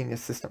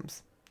heterogeneous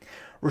systems.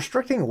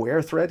 Restricting where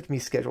a thread can be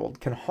scheduled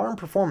can harm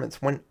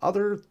performance when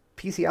other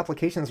PC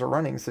applications are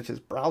running, such as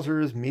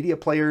browsers, media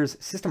players,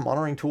 system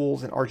monitoring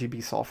tools, and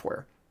RGB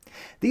software.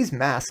 These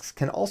masks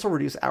can also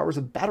reduce hours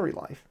of battery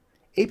life.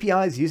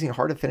 APIs using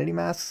hard affinity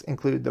masks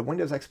include the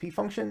Windows XP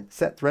function,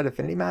 set thread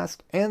affinity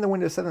mask, and the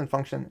Windows 7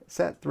 function,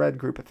 set thread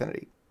group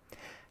affinity.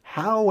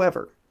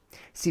 However,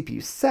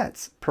 CPU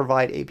sets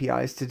provide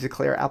APIs to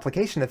declare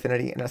application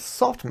affinity in a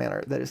soft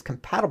manner that is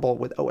compatible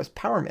with OS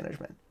power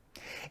management.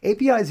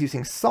 APIs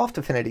using soft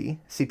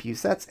affinity CPU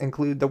sets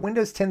include the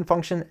Windows 10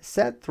 function,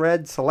 set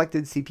thread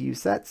selected CPU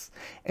sets,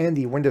 and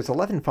the Windows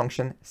 11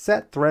 function,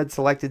 set thread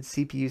selected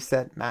CPU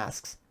set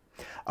masks.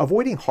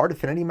 Avoiding hard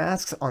affinity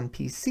masks on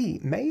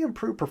PC may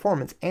improve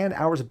performance and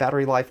hours of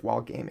battery life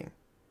while gaming.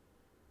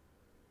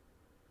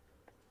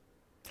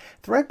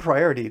 Thread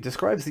priority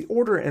describes the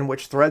order in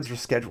which threads are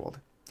scheduled.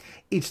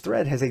 Each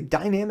thread has a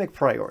dynamic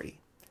priority.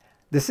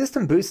 The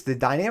system boosts the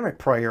dynamic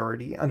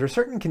priority under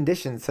certain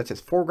conditions such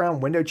as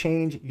foreground window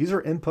change,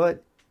 user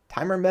input,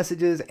 timer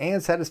messages,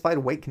 and satisfied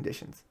wait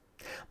conditions.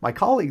 My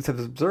colleagues have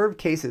observed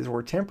cases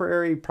where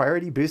temporary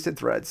priority boosted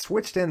threads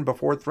switched in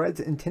before threads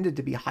intended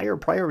to be higher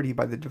priority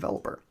by the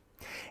developer.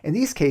 In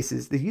these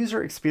cases, the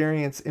user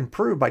experience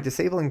improved by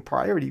disabling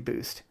priority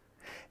boost.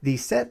 The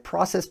set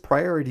process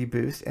priority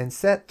boost and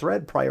set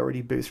thread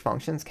priority boost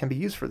functions can be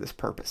used for this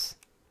purpose.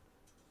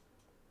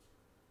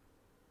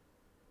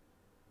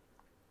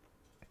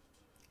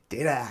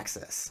 Data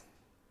access.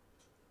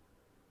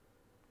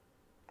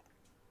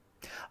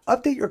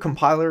 Update your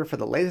compiler for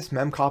the latest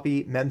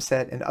memcopy,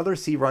 memset, and other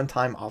C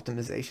runtime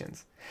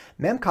optimizations.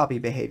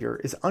 Memcopy behavior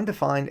is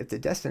undefined if the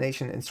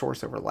destination and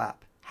source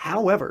overlap.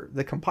 However,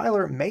 the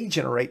compiler may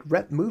generate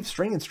rep move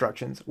string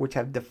instructions which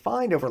have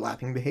defined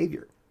overlapping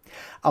behavior.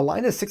 A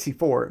Linus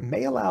 64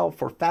 may allow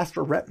for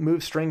faster rep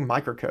move string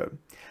microcode.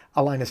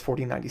 A Linus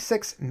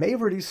 4096 may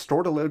reduce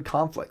store-to-load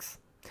conflicts.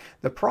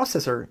 The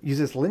processor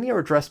uses linear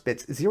address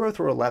bits 0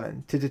 through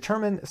 11 to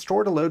determine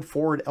store-to-load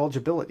forward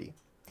eligibility.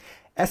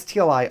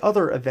 STLI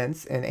other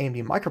events in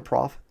AMD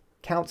MicroProf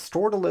count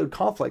store-to-load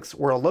conflicts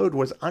where a load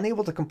was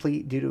unable to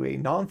complete due to a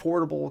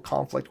non-forwardable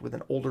conflict with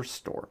an older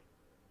store.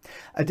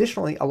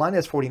 Additionally, a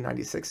Linus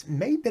 4096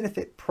 may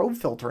benefit probe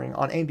filtering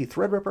on AMD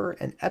Threadripper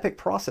and EPYC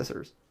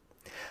processors.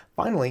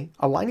 Finally,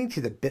 aligning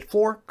to the bit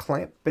floor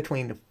clamp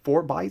between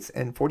 4 bytes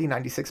and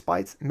 4096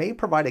 bytes may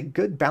provide a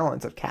good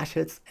balance of cache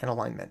hits and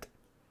alignment.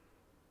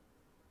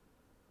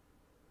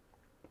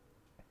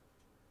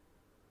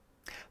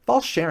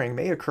 False sharing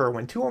may occur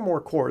when 2 or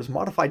more cores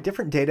modify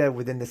different data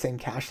within the same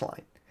cache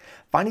line.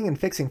 Finding and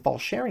fixing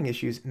false sharing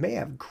issues may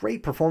have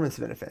great performance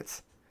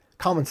benefits.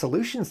 Common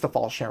solutions to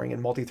false sharing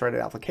in multi-threaded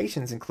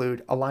applications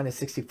include a Linus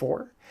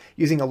 64,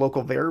 using a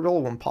local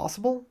variable when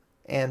possible,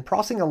 and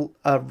processing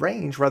a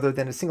range rather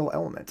than a single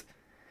element.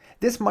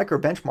 This micro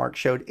benchmark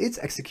showed its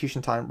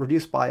execution time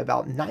reduced by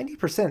about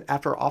 90%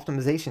 after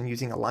optimization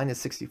using a Linus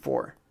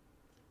 64.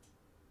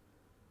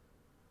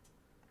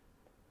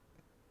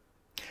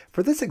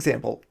 For this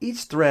example,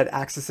 each thread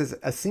accesses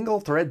a single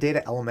thread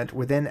data element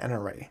within an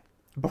array.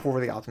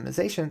 Before the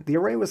optimization, the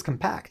array was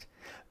compact,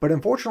 but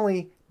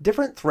unfortunately,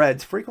 different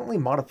threads frequently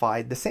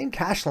modified the same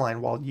cache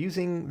line while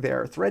using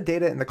their thread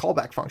data in the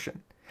callback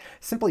function.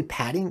 Simply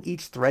padding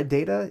each thread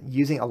data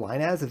using a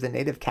lineas of the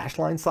native cache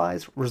line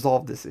size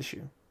resolved this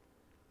issue.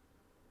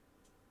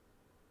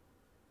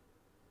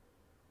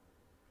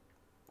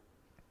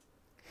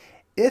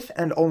 If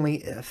and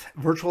only if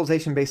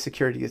virtualization-based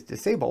security is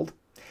disabled,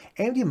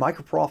 AMD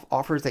MicroProf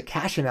offers a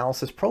cache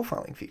analysis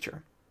profiling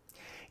feature.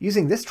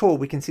 Using this tool,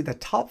 we can see the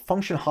top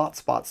function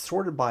hotspots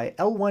sorted by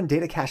L1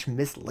 data cache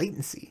miss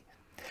latency.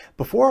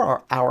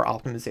 Before our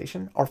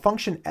optimization, our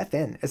function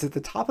fn is at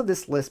the top of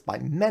this list by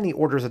many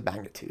orders of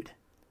magnitude.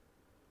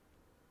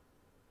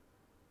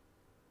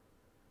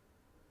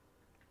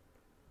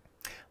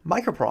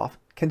 MicroProf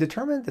can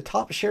determine the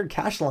top shared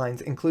cache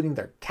lines, including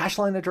their cache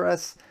line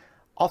address,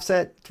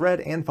 offset,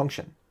 thread, and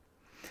function.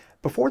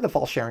 Before the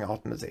false sharing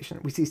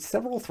optimization, we see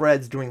several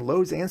threads doing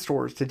loads and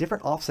stores to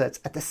different offsets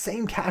at the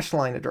same cache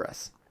line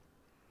address.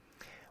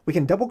 We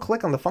can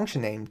double-click on the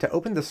function name to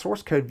open the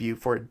source code view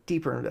for a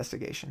deeper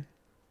investigation.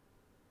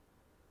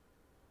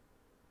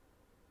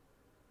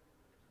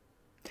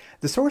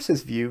 The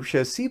sources view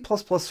shows C++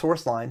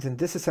 source lines and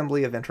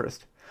disassembly of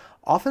interest.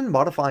 Often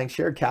modifying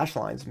shared cache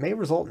lines may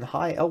result in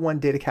high L1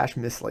 data cache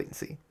miss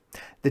latency.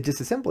 The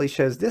disassembly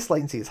shows this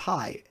latency is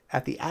high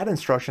at the add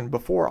instruction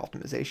before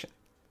optimization.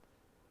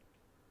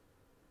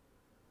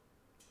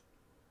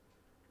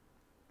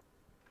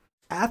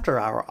 After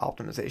our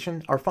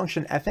optimization, our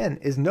function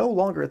fn is no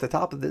longer at the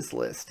top of this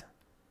list.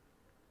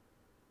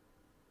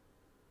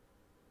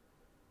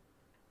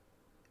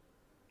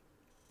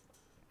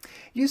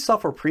 Use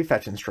software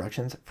prefetch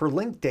instructions for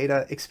linked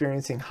data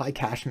experiencing high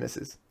cache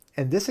misses.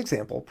 In this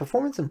example,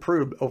 performance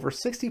improved over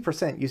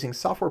 60% using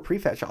software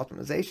prefetch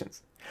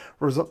optimizations.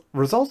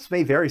 Results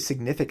may vary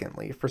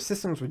significantly for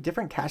systems with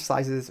different cache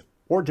sizes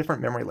or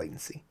different memory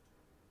latency.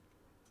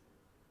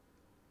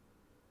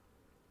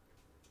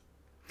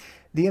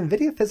 The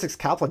NVIDIA Physics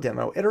Kappa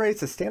demo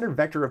iterates a standard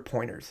vector of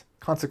pointers.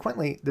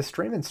 Consequently, the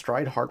stream and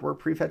stride hardware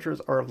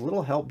prefetchers are of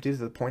little help due to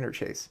the pointer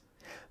chase.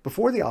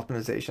 Before the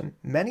optimization,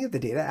 many of the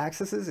data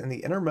accesses in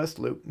the innermost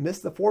loop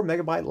missed the 4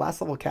 MB last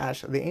level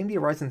cache of the AMD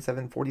Ryzen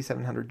 7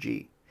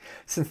 4700G.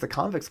 Since the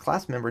convex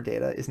class member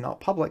data is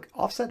not public,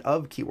 offset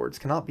of keywords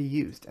cannot be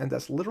used, and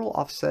thus literal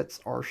offsets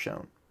are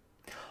shown.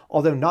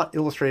 Although not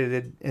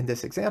illustrated in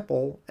this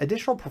example,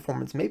 additional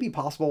performance may be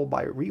possible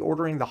by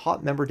reordering the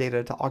hot member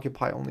data to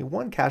occupy only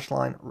 1 cache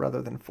line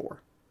rather than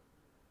 4.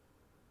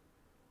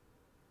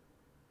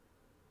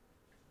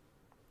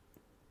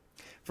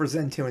 For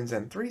Zen 2 and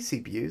Zen 3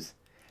 CPUs,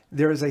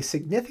 there is a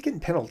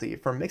significant penalty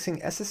for mixing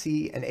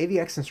SSE and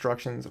AVX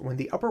instructions when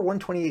the upper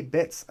 128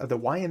 bits of the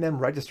YMM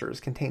registers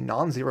contain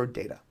non-zero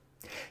data.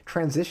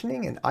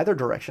 Transitioning in either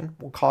direction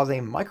will cause a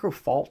micro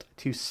fault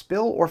to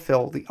spill or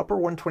fill the upper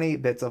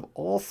 128 bits of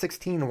all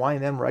 16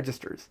 YMM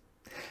registers.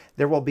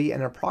 There will be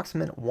an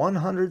approximate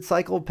 100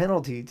 cycle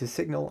penalty to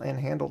signal and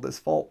handle this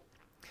fault.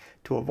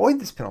 To avoid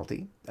this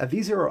penalty, a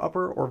V0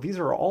 upper or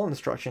V0 all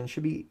instruction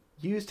should be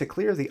used to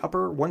clear the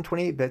upper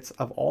 128 bits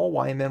of all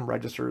YMM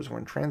registers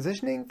when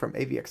transitioning from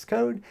AVX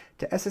code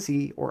to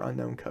SSE or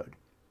unknown code.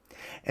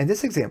 In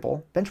this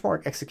example,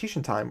 benchmark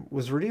execution time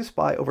was reduced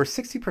by over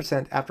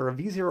 60% after a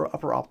V0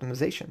 upper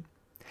optimization.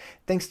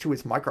 Thanks to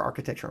its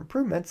microarchitecture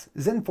improvements,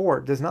 Zen 4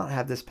 does not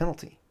have this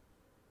penalty.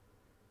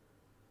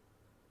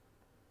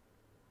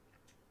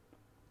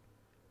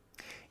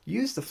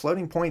 Use the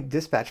floating point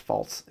dispatch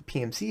faults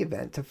PMC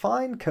event to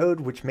find code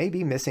which may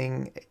be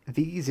missing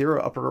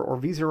V0 upper or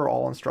V0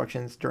 all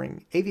instructions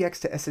during AVX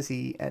to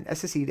SSE and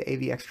SSE to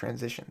AVX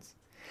transitions.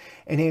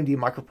 In AMD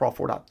MicroProf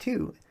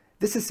 4.2,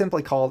 this is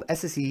simply called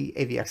SSE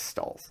AVX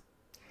stalls.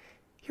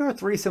 Here are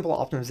 3 simple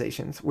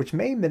optimizations which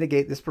may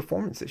mitigate this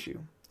performance issue.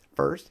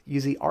 First,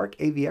 use the arc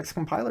AVX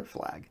compiler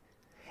flag.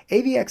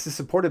 AVX is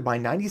supported by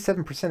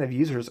 97% of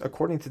users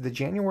according to the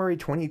January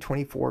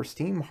 2024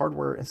 Steam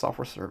Hardware and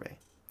Software Survey.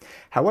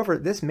 However,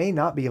 this may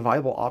not be a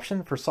viable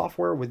option for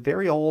software with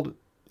very old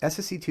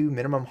SSE2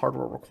 minimum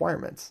hardware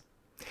requirements.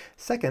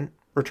 Second,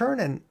 return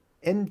an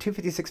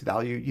M256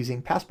 value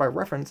using pass by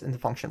reference in the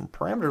function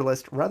parameter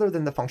list rather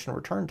than the function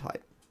return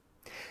type.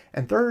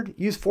 And third,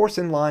 use force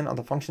inline on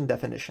the function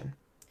definition.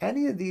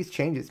 Any of these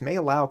changes may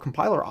allow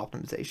compiler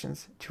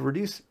optimizations to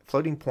reduce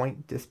floating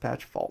point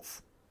dispatch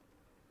faults.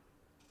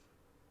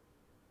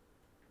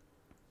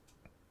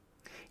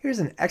 Here's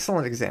an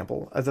excellent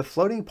example of the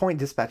floating point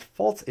dispatch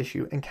faults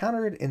issue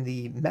encountered in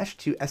the Mesh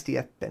to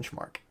SDF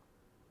benchmark.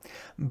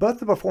 Both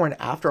the before and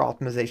after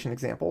optimization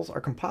examples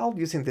are compiled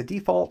using the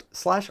default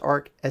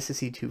 /arc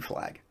SSE2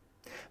 flag.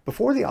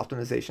 Before the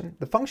optimization,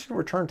 the function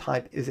return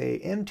type is a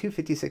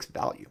M256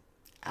 value.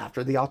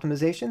 After the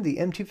optimization, the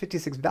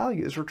M256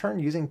 value is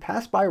returned using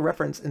pass by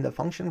reference in the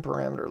function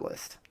parameter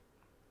list.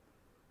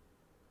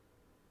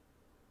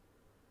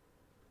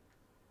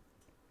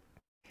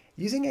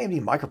 Using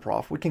AMD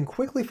microprof, we can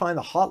quickly find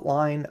the hot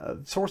line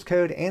of source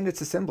code and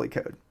its assembly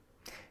code.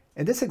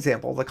 In this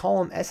example, the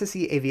column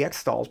SSE AVX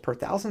stalls per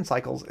 1,000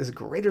 cycles is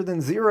greater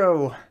than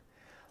 0.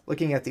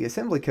 Looking at the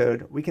assembly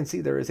code, we can see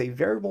there is a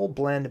variable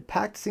blend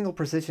packed single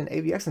precision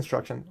AVX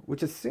instruction,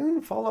 which is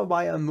soon followed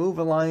by a move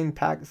align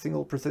packed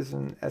single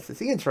precision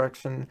SSE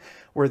instruction,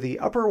 where the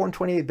upper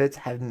 128 bits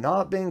have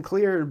not been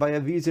cleared by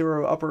a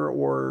V0 upper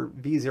or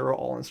V0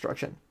 all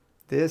instruction.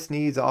 This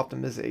needs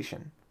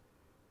optimization.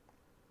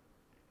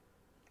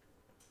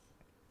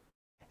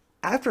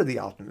 After the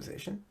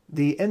optimization,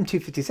 the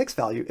M256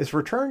 value is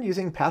returned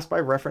using pass by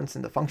reference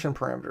in the function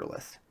parameter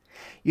list.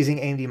 Using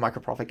AMD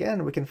microprof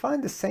again, we can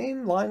find the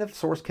same line of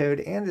source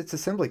code and its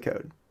assembly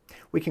code.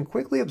 We can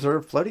quickly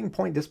observe floating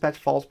point dispatch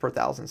faults per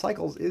 1,000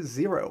 cycles is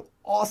 0.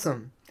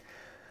 Awesome!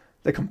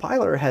 The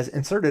compiler has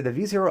inserted a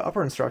V0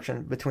 upper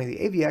instruction between the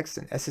AVX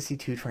and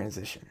SSE2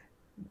 transition.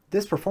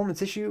 This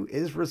performance issue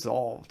is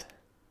resolved.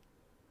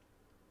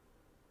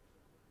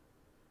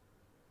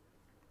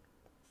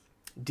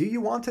 Do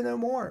you want to know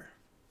more?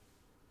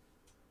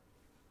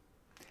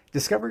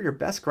 Discover your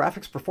best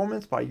graphics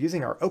performance by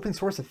using our open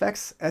source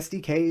effects,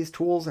 SDKs,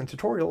 tools, and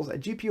tutorials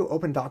at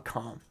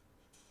gpuopen.com.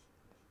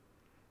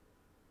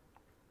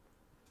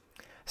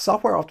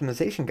 Software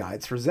optimization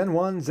guides for Zen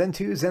 1, Zen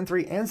 2, Zen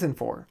 3, and Zen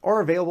 4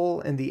 are available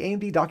in the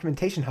AMD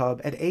Documentation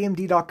Hub at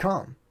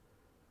amd.com.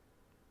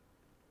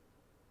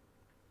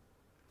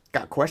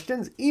 Got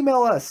questions?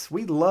 Email us.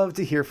 We'd love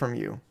to hear from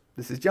you.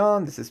 This is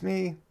John. This is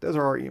me. Those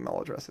are our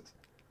email addresses.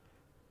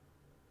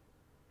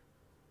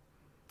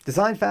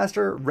 Design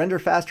faster, render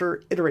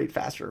faster, iterate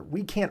faster.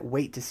 We can't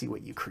wait to see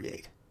what you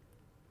create.